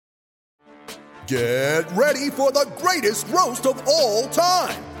Get ready for the greatest roast of all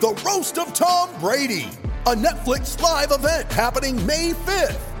time, the Roast of Tom Brady, a Netflix live event happening May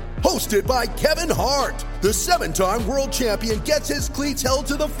 5th. Hosted by Kevin Hart, the 7-time world champion gets his cleats held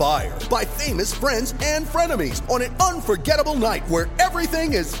to the fire by famous friends and frenemies on an unforgettable night where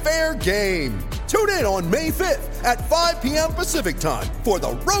everything is fair game. Tune in on May 5th at 5 p.m. Pacific time for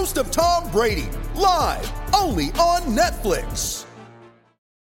the Roast of Tom Brady, live only on Netflix.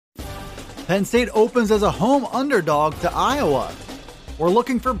 Penn State opens as a home underdog to Iowa. We're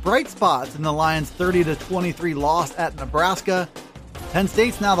looking for bright spots in the Lions' 30-23 loss at Nebraska. Penn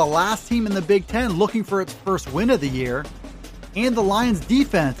State's now the last team in the Big Ten looking for its first win of the year. And the Lions'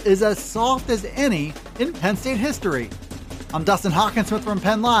 defense is as soft as any in Penn State history. I'm Dustin Hawkinsmith from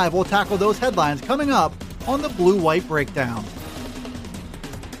Penn Live. We'll tackle those headlines coming up on the Blue White Breakdown.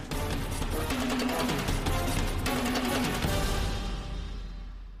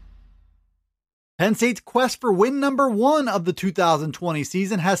 Penn State's quest for win number 1 of the 2020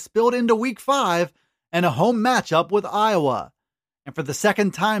 season has spilled into Week 5 and a home matchup with Iowa. And for the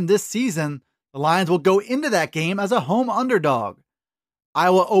second time this season, the Lions will go into that game as a home underdog.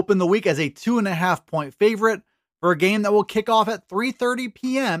 Iowa opened the week as a 2.5-point favorite for a game that will kick off at 3:30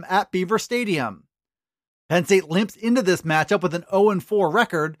 p.m. at Beaver Stadium. Penn State limps into this matchup with an 0-4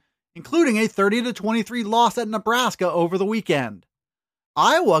 record, including a 30-23 loss at Nebraska over the weekend.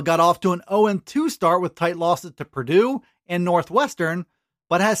 Iowa got off to an 0-2 start with tight losses to Purdue and Northwestern,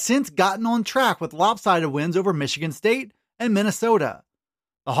 but has since gotten on track with lopsided wins over Michigan State and Minnesota.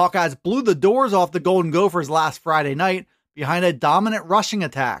 The Hawkeyes blew the doors off the Golden Gophers last Friday night behind a dominant rushing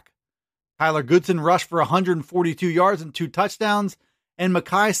attack. Tyler Goodson rushed for 142 yards and 2 touchdowns, and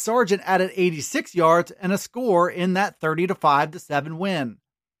Mekhi Sargent added 86 yards and a score in that 30-5-7 win.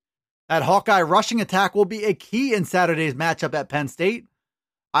 That Hawkeye rushing attack will be a key in Saturday's matchup at Penn State.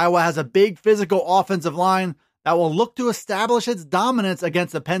 Iowa has a big physical offensive line that will look to establish its dominance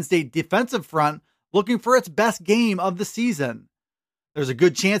against the Penn State defensive front, looking for its best game of the season. There's a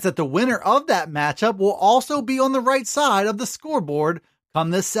good chance that the winner of that matchup will also be on the right side of the scoreboard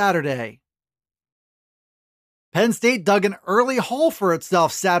come this Saturday. Penn State dug an early hole for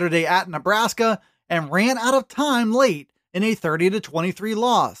itself Saturday at Nebraska and ran out of time late in a 30-23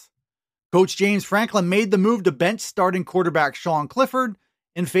 loss. Coach James Franklin made the move to bench starting quarterback Sean Clifford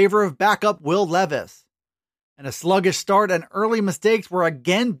in favor of backup Will Levis. And a sluggish start and early mistakes were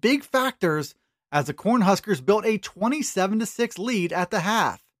again big factors as the Cornhuskers built a 27-6 lead at the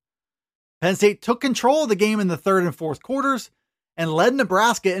half. Penn State took control of the game in the third and fourth quarters and led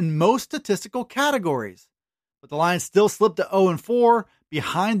Nebraska in most statistical categories. But the Lions still slipped to 0-4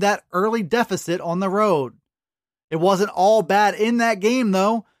 behind that early deficit on the road. It wasn't all bad in that game,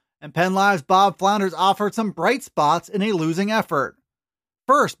 though, and Penn Live's Bob Flounders offered some bright spots in a losing effort.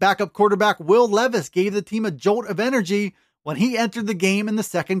 First, backup quarterback Will Levis gave the team a jolt of energy when he entered the game in the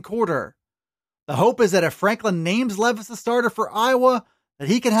second quarter. The hope is that if Franklin names Levis the starter for Iowa, that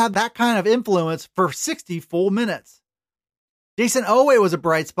he can have that kind of influence for 60 full minutes. Jason Oweh was a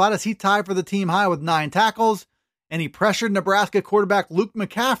bright spot as he tied for the team high with 9 tackles, and he pressured Nebraska quarterback Luke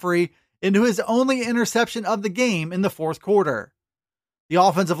McCaffrey into his only interception of the game in the fourth quarter. The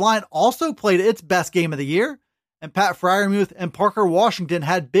offensive line also played its best game of the year, and Pat Freiermuth and Parker Washington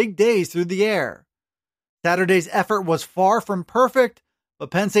had big days through the air. Saturday's effort was far from perfect,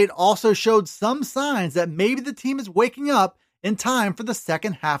 but Penn State also showed some signs that maybe the team is waking up in time for the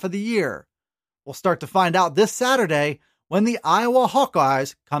second half of the year. We'll start to find out this Saturday when the Iowa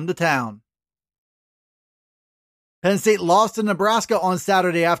Hawkeyes come to town. Penn State lost to Nebraska on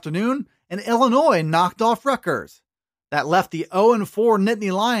Saturday afternoon, and Illinois knocked off Rutgers. That left the 0-4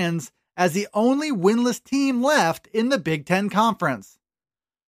 Nittany Lions as the only winless team left in the Big Ten Conference.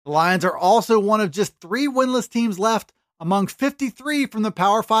 The Lions are also one of just 3 winless teams left among 53 from the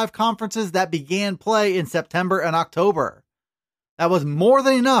Power 5 conferences that began play in September and October. That was more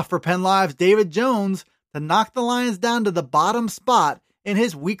than enough for Penn Live's David Jones to knock the Lions down to the bottom spot in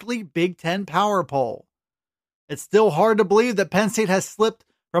his weekly Big Ten Power Poll. It's still hard to believe that Penn State has slipped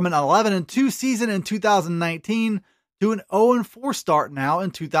from an 11-2 season in 2019 to an 0-4 start now in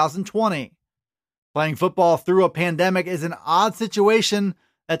 2020. Playing football through a pandemic is an odd situation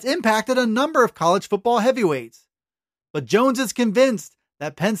that's impacted a number of college football heavyweights. But Jones is convinced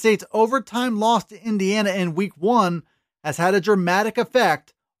that Penn State's overtime loss to Indiana in Week 1 has had a dramatic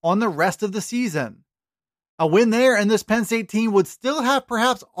effect on the rest of the season. A win there and this Penn State team would still have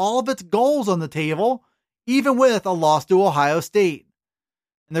perhaps all of its goals on the table, even with a loss to Ohio State.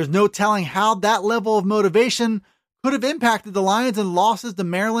 And there's no telling how that level of motivation could have impacted the Lions in losses to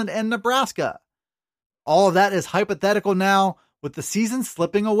Maryland and Nebraska. All of that is hypothetical now with the season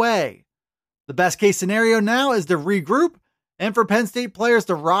slipping away. The best case scenario now is to regroup and for Penn State players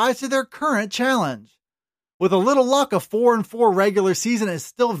to rise to their current challenge. With a little luck, a 4-4 regular season is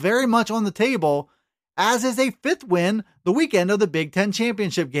still very much on the table, as is a 5th win the weekend of the Big Ten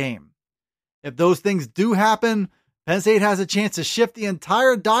championship game. If those things do happen, Penn State has a chance to shift the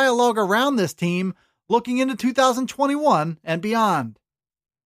entire dialogue around this team looking into 2021 and beyond.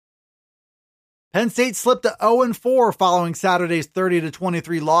 Penn State slipped to 0-4 following Saturday's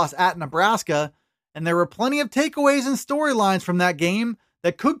 30-23 loss at Nebraska, and there were plenty of takeaways and storylines from that game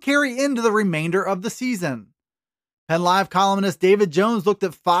that could carry into the remainder of the season. Penn Live columnist David Jones looked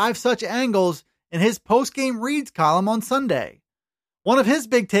at 5 such angles in his post-game reads column on Sunday. One of his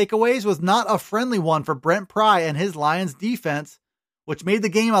big takeaways was not a friendly one for Brent Pry and his Lions defense, which made the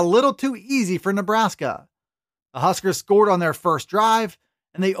game a little too easy for Nebraska. The Huskers scored on their first drive,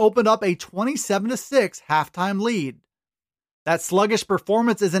 and they opened up a 27-6 halftime lead. That sluggish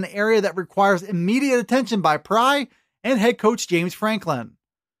performance is an area that requires immediate attention by Pry and head coach James Franklin.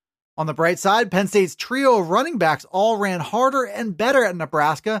 On the bright side, Penn State's trio of running backs all ran harder and better at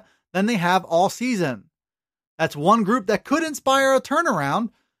Nebraska than they have all season. That's one group that could inspire a turnaround,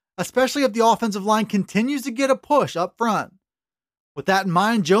 especially if the offensive line continues to get a push up front. With that in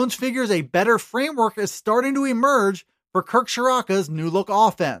mind, Jones figures a better framework is starting to emerge for Kirk Ciarrocca's new-look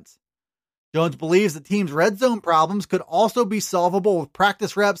offense. Jones believes the team's red zone problems could also be solvable with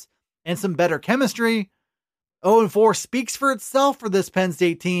practice reps and some better chemistry. 0-4 speaks for itself for this Penn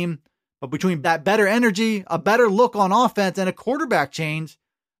State team, but between that better energy, a better look on offense, and a quarterback change,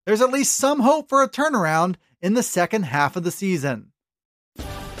 there's at least some hope for a turnaround in the second half of the season.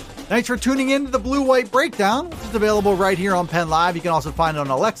 Thanks for tuning in to the Blue White Breakdown, which is available right here on Penn Live. You can also find it on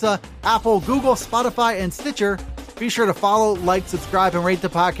Alexa, Apple, Google, Spotify, and Stitcher. Be sure to follow, like, subscribe, and rate the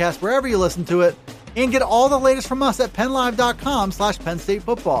podcast wherever you listen to it, and get all the latest from us at PennLive.com/Penn State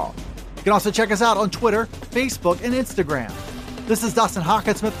Football. You can also check us out on Twitter, Facebook, and Instagram. This is Dustin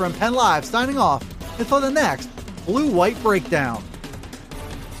Hockensmith from Penn Live signing off until the next Blue White Breakdown.